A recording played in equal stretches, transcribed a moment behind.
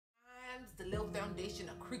foundation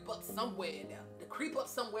to creep up somewhere in there, in the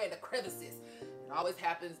crevices. It always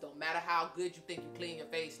happens, don't matter how good you think you clean your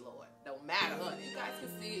face, Lord. Don't matter, honey. You guys can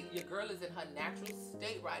see your girl is in her natural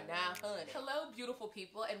state right now, honey. Hello, beautiful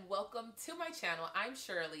people, and welcome to my channel. I'm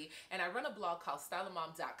Shirley, and I run a blog called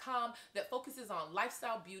styleAmom.com that focuses on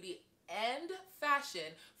lifestyle, beauty, and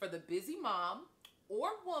fashion for the busy mom or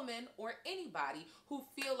woman or anybody who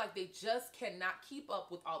feel like they just cannot keep up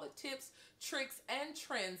with all the tips, tricks, and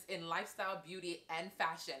trends in lifestyle, beauty, and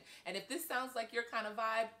fashion. And if this sounds like your kind of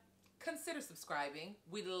vibe, consider subscribing.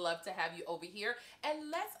 We'd love to have you over here. And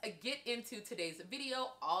let's get into today's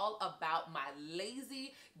video all about my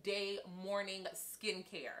lazy day morning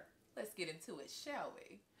skincare. Let's get into it, shall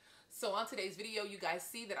we? So on today's video, you guys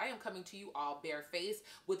see that I am coming to you all barefaced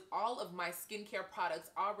with all of my skincare products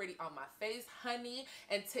already on my face, honey.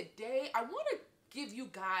 And today I want to give you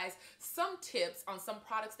guys some tips on some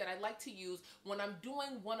products that I like to use when I'm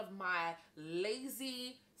doing one of my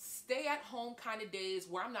lazy stay-at-home kind of days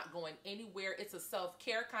where I'm not going anywhere. It's a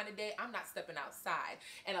self-care kind of day. I'm not stepping outside.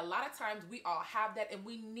 And a lot of times we all have that, and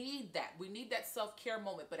we need that. We need that self-care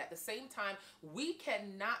moment. But at the same time, we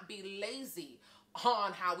cannot be lazy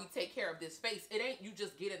on how we take care of this face. It ain't you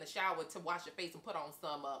just get in the shower to wash your face and put on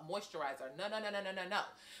some moisturizer. No.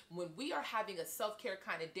 When we are having a self-care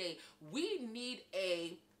kind of day, we need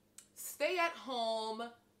a stay-at-home,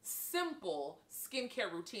 simple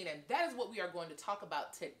skincare routine, and that is what we are going to talk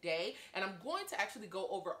about today. And I'm going to actually go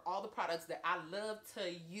over all the products that I love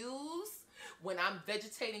to use when I'm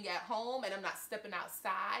vegetating at home and I'm not stepping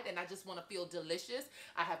outside and I just want to feel delicious.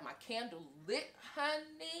 I have my candle lit,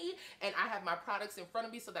 honey, and I have my products in front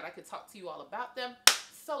of me so that I can talk to you all about them.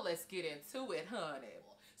 So let's get into it, honey.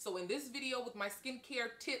 So in this video with my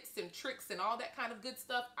skincare tips and tricks and all that kind of good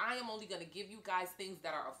stuff, I am only going to give you guys things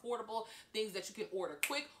that are affordable, things that you can order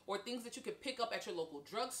quick, or things that you can pick up at your local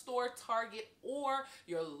drugstore, Target, or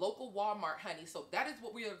your local Walmart, honey. So that is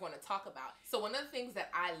what we are going to talk about. So one of the things that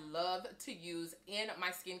I love to use in my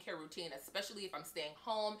skincare routine, especially if I'm staying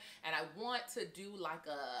home and I want to do like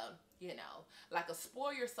a, you know, like a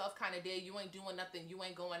spoil yourself kind of day. You ain't doing nothing. You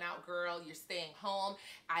ain't going out, girl. You're staying home.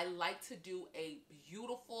 I like to do a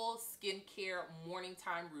beautiful skincare morning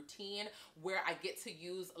time routine where I get to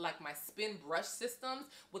use like my spin brush systems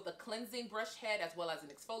with a cleansing brush head as well as an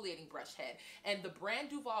exfoliating brush head. And the brand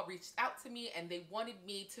Duvolle reached out to me and they wanted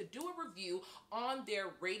me to do a review on their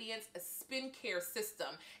Radiance spin care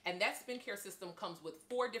system. And that spin care system comes with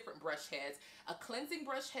 4 different brush heads, a cleansing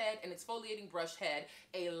brush head, an exfoliating brush head,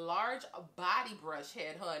 a large body brush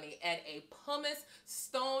head, honey, and a pumice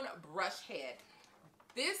stone brush head.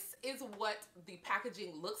 This is what the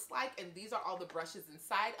packaging looks like, and these are all the brushes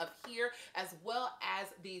inside of here, as well as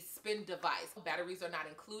the spin device. Batteries are not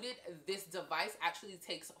included. This device actually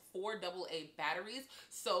takes 4 AA batteries,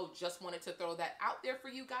 so just wanted to throw that out there for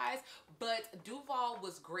you guys. But Duvolle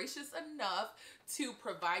was gracious enough to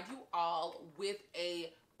provide you all with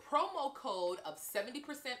a promo code of 70%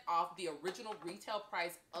 off the original retail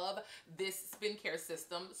price of this skincare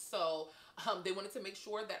system. So they wanted to make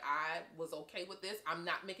sure that I was okay with this. I'm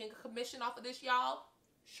not making a commission off of this, y'all.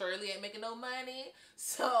 Shirley ain't making no money.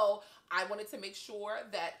 So I wanted to make sure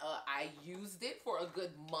that I used it for a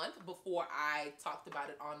good month before I talked about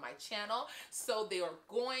it on my channel. So they are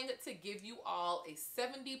going to give you all a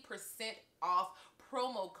 70% off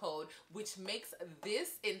promo code, which makes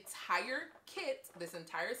this entire kit, this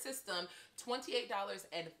entire system, $28.50.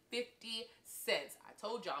 I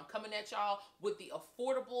told y'all I'm coming at y'all with the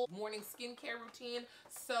affordable morning skincare routine.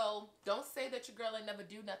 So don't say that your girl ain't never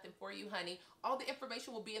do nothing for you, honey. All the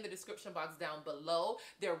information will be in the description box down below.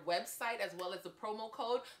 Their website as well as the promo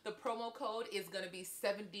code. The promo code is going to be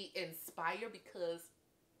 70INSPIRE because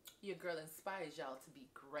your girl inspires y'all to be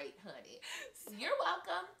great, honey. You're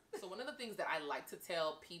welcome. So one of the things that I like to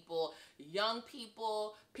tell people, young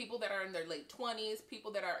people, people that are in their late 20s,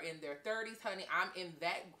 people that are in their 30s, honey, I'm in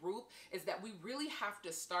that group, is that we really have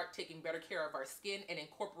to start taking better care of our skin and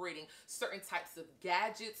incorporating certain types of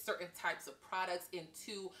gadgets, certain types of products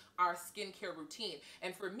into our skincare routine.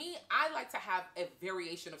 And for me, I like to have a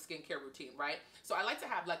variation of skincare routine, right? So I like to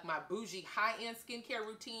have like my bougie high-end skincare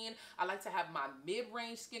routine. I like to have my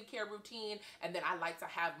mid-range skincare routine. And then I like to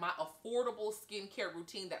have my affordable skincare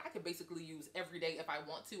routine that I can basically use every day if I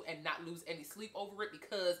want to and not lose any sleep over it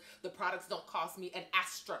because the products don't cost me an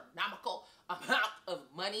astronomical amount of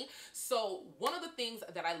money. So one of the things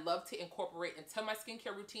that I love to incorporate into my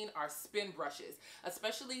skincare routine are spin brushes,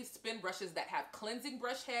 especially spin brushes that have cleansing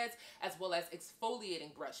brush heads as well as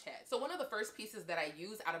exfoliating brush heads. So one of the first pieces that I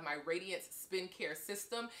use out of my Radiance spin care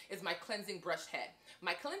system is my cleansing brush head.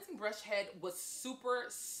 My cleansing brush head was super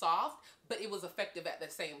soft, but it was effective at the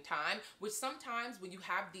same time, which sometimes when you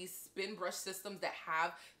have these spin brush systems that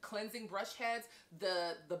have cleansing brush heads,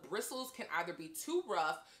 the bristles can either be too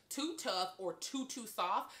rough, too tough, or too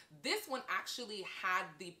soft. This one actually had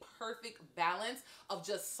the perfect balance of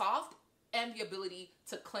just soft and the ability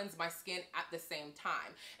to cleanse my skin at the same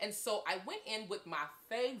time. And so I went in with my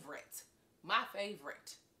favorite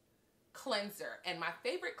cleanser, and my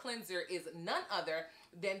favorite cleanser is none other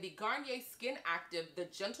than the Garnier Skin Active, the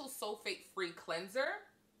Gentle Sulfate Free Cleanser.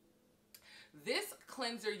 This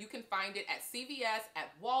cleanser, you can find it at CVS,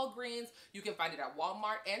 at Walgreens, you can find it at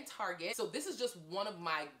Walmart and Target. So this is just one of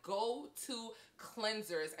my go-to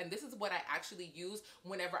cleansers, and this is what I actually use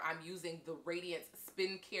whenever I'm using the Radiance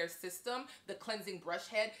Skin Care System, the cleansing brush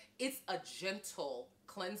head. It's a gentle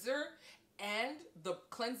cleanser, and the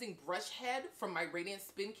cleansing brush head from my Radiance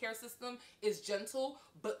Skin Care System is gentle,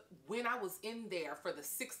 but when I was in there for the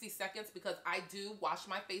 60 seconds, because I do wash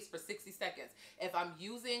my face for 60 seconds. If I'm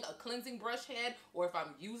using a cleansing brush head or if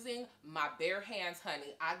I'm using my bare hands,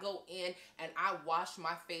 honey, I go in and I wash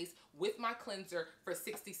my face with my cleanser for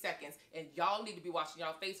 60 seconds. And y'all need to be washing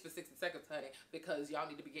y'all face for 60 seconds, honey, because y'all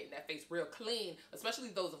need to be getting that face real clean, especially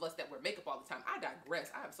those of us that wear makeup all the time. I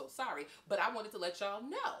digress. I am so sorry. But I wanted to let y'all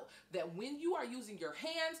know that when you are using your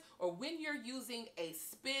hands or when you're using a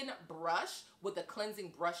spin brush with a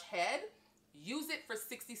cleansing brush head, use it for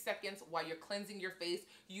 60 seconds while you're cleansing your face.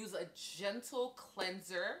 Use a gentle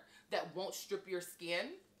cleanser that won't strip your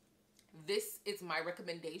skin. This is my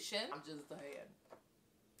recommendation. I'm just saying.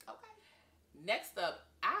 Okay. Next up,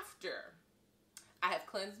 after I have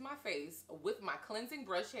cleansed my face with my cleansing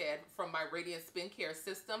brush head from my Radiance Skin Care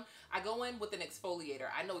System, I go in with an exfoliator.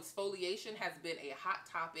 I know exfoliation has been a hot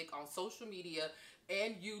topic on social media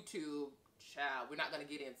and YouTube. Child, we're not going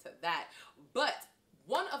to get into that. But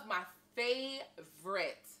one of my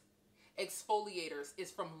favorite exfoliators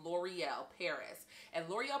is from L'Oreal Paris. And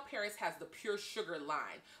L'Oreal Paris has the Pure Sugar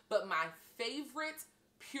line. But my favorite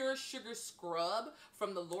Pure Sugar scrub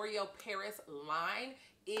from the L'Oreal Paris line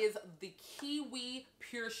is the Kiwi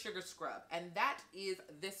Pure Sugar Scrub. And that is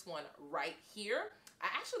this one right here. I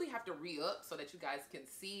actually have to re-up so that you guys can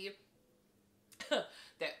see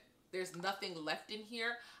that there's nothing left in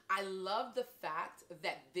here. I love the fact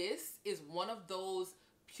that this is one of those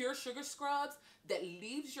pure sugar scrubs that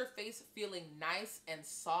leaves your face feeling nice and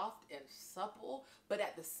soft and supple, but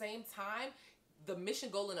at the same time, the mission,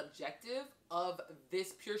 goal, and objective of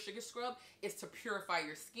this pure sugar scrub is to purify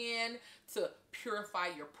your skin, to purify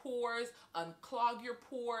your pores, unclog your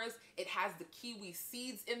pores. It has the kiwi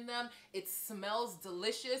seeds in them. It smells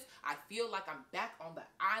delicious. I feel like I'm back on the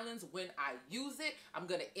islands when I use it. I'm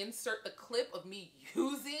gonna insert the clip of me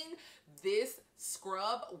using this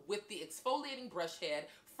scrub with the exfoliating brush head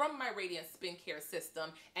from my Radiance Skin Care System,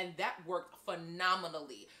 and that worked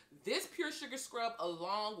phenomenally. This pure sugar scrub,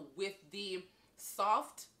 along with the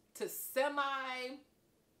soft to semi,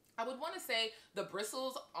 I would want to say the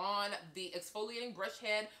bristles on the exfoliating brush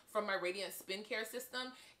head from my Radiance Skin Care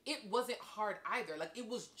System, it wasn't hard either. Like, it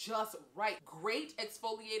was just right. Great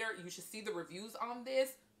exfoliator. You should see the reviews on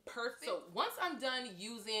this. Perfect. So once I'm done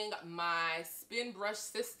using my spin brush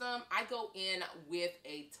system, I go in with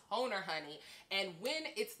a toner, honey. And when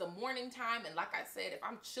it's the morning time, and like I said, if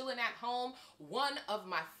I'm chilling at home, one of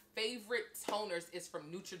my favorite toners is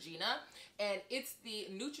from Neutrogena, and it's the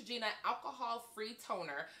Neutrogena alcohol-free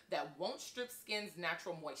toner that won't strip skin's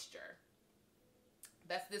natural moisture.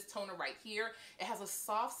 That's this toner right here. It has a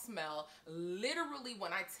soft smell. Literally,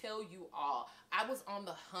 when I tell you all, I was on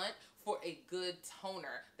the hunt for a good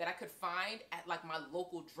toner that I could find at like my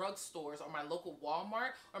local drugstores or my local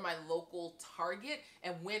Walmart or my local Target.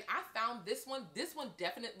 And when I found this one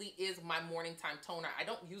definitely is my morning time toner. I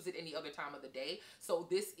don't use it any other time of the day. So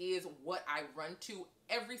this is what I run to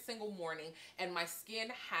every single morning, and my skin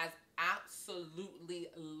has absolutely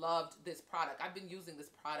loved this product. I've been using this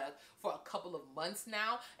product for a couple of months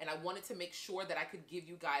now, and I wanted to make sure that I could give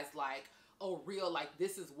you guys like a real, like,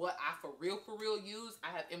 this is what I for real use. I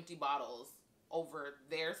have empty bottles over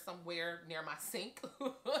there somewhere near my sink.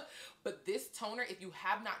 But this toner, if you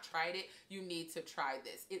have not tried it, you need to try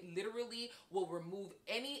this. It literally will remove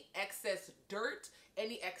any excess dirt,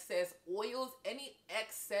 any excess oils, any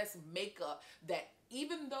excess makeup that,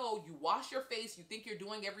 even though you wash your face, you think you're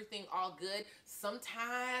doing everything all good,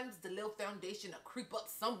 sometimes the little foundation will creep up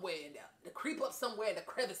somewhere in there. It'll creep up somewhere in the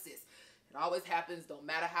crevices. It always happens, don't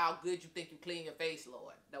matter how good you think you clean your face,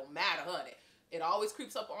 Lord. Don't matter, honey. It always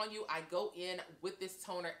creeps up on you. I go in with this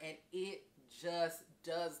toner and it just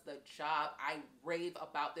does the job. I rave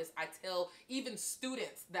about this. I tell even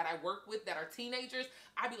students that I work with that are teenagers,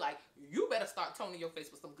 I be like, you better start toning your face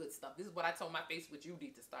with some good stuff. This is what I told my face, what you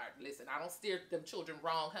need to start. Listen, I don't steer them children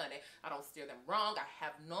wrong, honey. I don't steer them wrong. I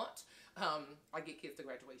have not. I get kids to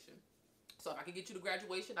graduation. So if I can get you to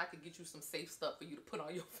graduation, I can get you some safe stuff for you to put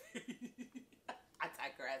on your face.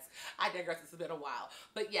 I digress. It's been a while.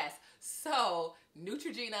 But yes, so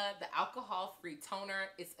Neutrogena, the alcohol-free toner.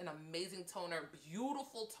 It's an amazing toner,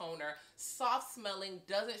 beautiful toner, soft smelling,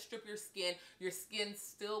 doesn't strip your skin. Your skin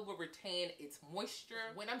still will retain its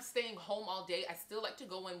moisture. When I'm staying home all day, I still like to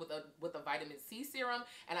go in with a vitamin C serum,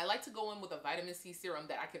 and I like to go in with a vitamin C serum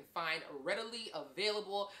that I can find readily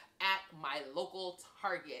available at my local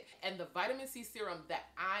Target. And the vitamin C serum that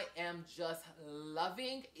I am just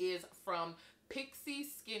loving is from Pixi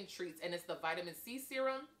Skin Treats, and it's the vitamin C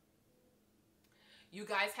serum. You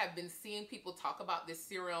guys have been seeing people talk about this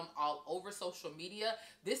serum all over social media.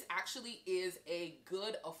 This actually is a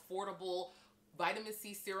good, affordable vitamin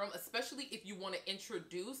C serum, especially if you want to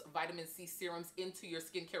introduce vitamin C serums into your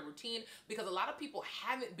skincare routine, because a lot of people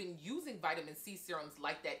haven't been using vitamin C serums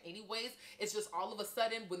like that anyways. It's just all of a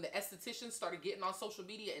sudden when the estheticians started getting on social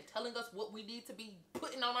media and telling us what we need to be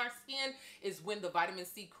putting on our skin is when the vitamin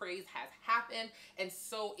C craze has happened. And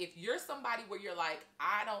so if you're somebody where you're like,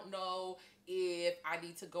 I don't know if I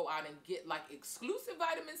need to go out and get like exclusive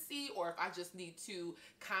vitamin C, or if I just need to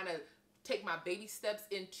kind of take my baby steps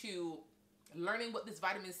into learning what this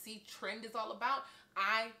vitamin C trend is all about,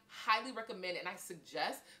 I highly recommend and I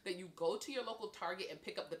suggest that you go to your local Target and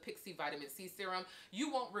pick up the Pixi vitamin C serum.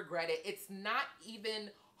 You won't regret it. It's not even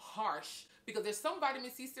harsh, because there's some vitamin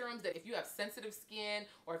C serums that if you have sensitive skin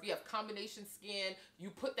or if you have combination skin, you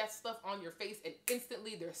put that stuff on your face and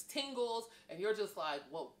instantly there's tingles and you're just like,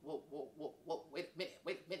 whoa, wait a minute,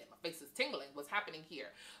 my face is tingling. What's happening here?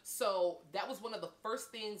 So that was one of the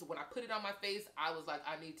first things when I put it on my face. I was like,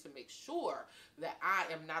 I need to make sure that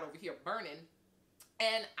I am not over here burning.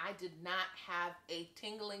 And I did not have a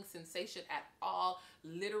tingling sensation at all.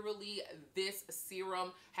 Literally, this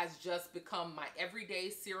serum has just become my everyday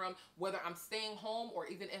serum, whether I'm staying home or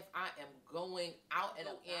even if I am going out and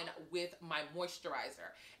in with my moisturizer.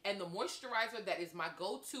 And the moisturizer that is my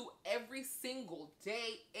go-to every single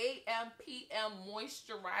day, AM, PM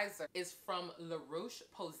moisturizer, is from Roche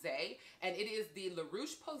Posay. And it is the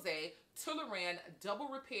Roche Posay Toleriane Double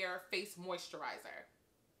Repair Face Moisturizer.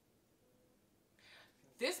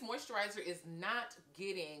 This moisturizer is not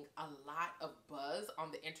getting a lot of buzz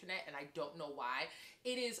on the internet, and I don't know why.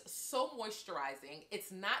 It is so moisturizing.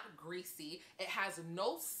 It's not greasy. It has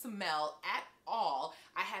no smell at all.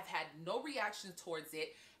 I have had no reaction towards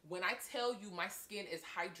it. When I tell you my skin is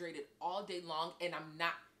hydrated all day long and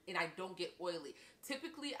I don't get oily.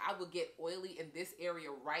 Typically, I would get oily in this area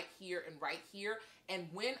right here and right here. And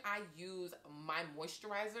when I use my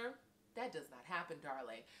moisturizer, that does not happen,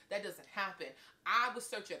 darling. That doesn't happen. I was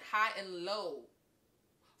searching high and low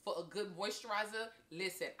for a good moisturizer.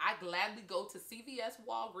 Listen, I gladly go to CVS,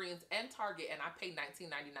 Walgreens, and Target, and I pay $19.99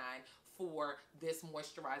 for this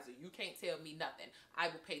moisturizer. You can't tell me nothing. I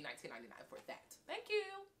will pay $19.99 for that. Thank you.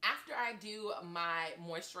 After I do my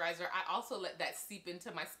moisturizer, I also let that seep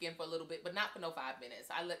into my skin for a little bit, but not for no 5 minutes.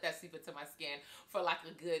 I let that seep into my skin for like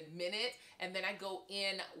a good minute, and then I go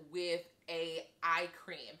in with a eye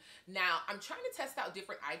cream. Now, I'm trying to test out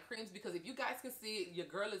different eye creams because if you guys can see, your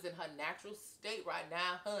girl is in her natural state right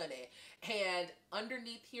now, honey. And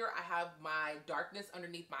underneath here, I have my darkness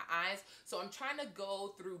underneath my eyes. So I'm trying to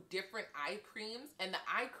go through different eye creams. And the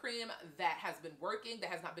eye cream that has been working, that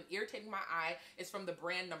has not been irritating my eye, is from the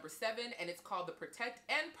brand number 7. And it's called the Protect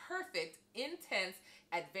and Perfect Intense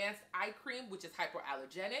Advanced Eye Cream, which is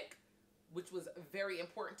hypoallergenic, which was very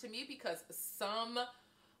important to me because some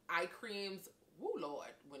eye creams, woo Lord,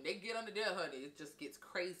 when they get under there, honey, it just gets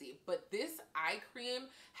crazy. But this eye cream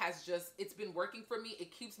has just, it's been working for me.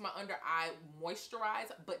 It keeps my under eye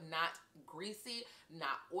moisturized, but not greasy,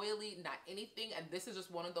 not oily, not anything. And this is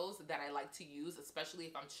just one of those that I like to use, especially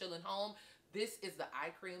if I'm chilling home. This is the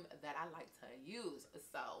eye cream that I like to use.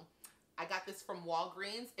 So I got this from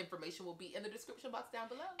Walgreens. Information will be in the description box down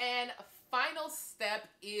below. And final step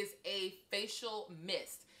is a facial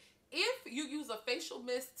mist. If you use a facial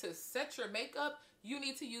mist to set your makeup, you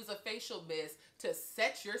need to use a facial mist to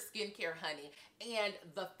set your skincare, honey. And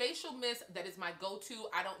the facial mist that is my go-to,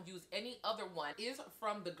 I don't use any other one, is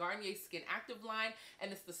from the Garnier Skin Active line.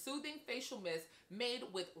 And it's the Soothing Facial Mist made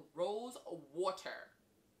with rose water.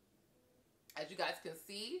 As you guys can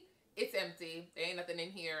see, It's empty. There ain't nothing in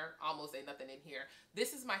here. Almost ain't nothing in here.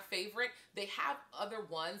 This is my favorite. They have other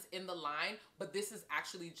ones in the line, but this is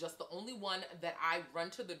actually just the only one that I run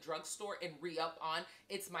to the drugstore and re-up on.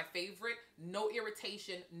 It's my favorite. No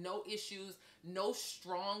irritation, no issues, no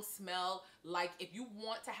strong smell. Like, if you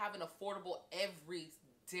want to have an affordable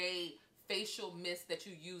everyday facial mist that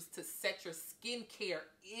you use to set your skincare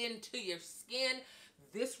into your skin,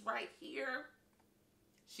 this right here,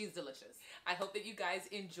 she's delicious. I hope that you guys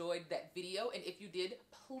enjoyed that video, and if you did,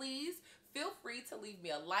 please feel free to leave me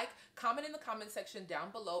a like, comment in the comment section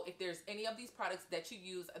down below if there's any of these products that you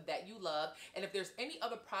use that you love, and if there's any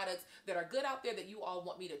other products that are good out there that you all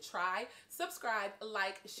want me to try. Subscribe,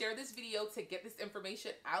 like, share this video to get this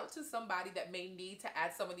information out to somebody that may need to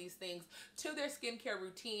add some of these things to their skincare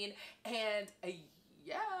routine. And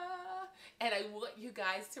yeah. And I want you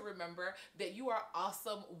guys to remember that you are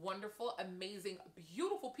awesome, wonderful, amazing,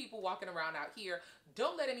 beautiful people walking around out here.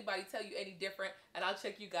 Don't let anybody tell you any different. And I'll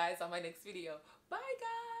check you guys on my next video. Bye,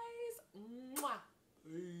 guys. Mwah.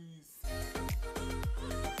 Peace.